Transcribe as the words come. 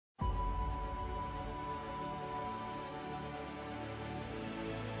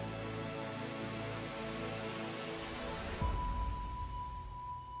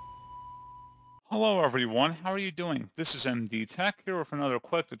Hello everyone, how are you doing? This is MD Tech here with another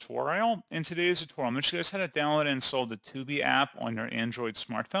quick tutorial. In today's tutorial, I'm going to show you guys how to download and install the Tubi app on your Android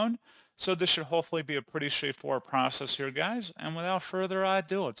smartphone. So this should hopefully be a pretty straightforward process here, guys. And without further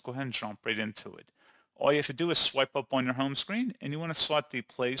ado, let's go ahead and jump right into it. All you have to do is swipe up on your home screen and you want to select the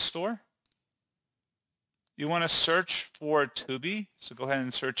Play Store. You want to search for Tubi, so go ahead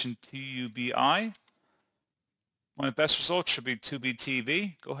and search in Tubi. One of the best results should be Tubi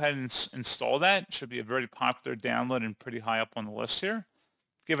TV. Go ahead and install that. It should be a very popular download and pretty high up on the list here.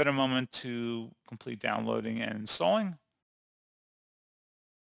 Give it a moment to complete downloading and installing.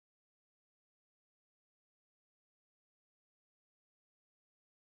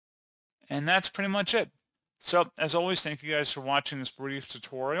 And that's pretty much it. So as always, thank you guys for watching this brief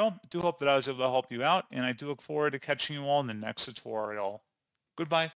tutorial. I do hope that I was able to help you out, and I do look forward to catching you all in the next tutorial. Goodbye.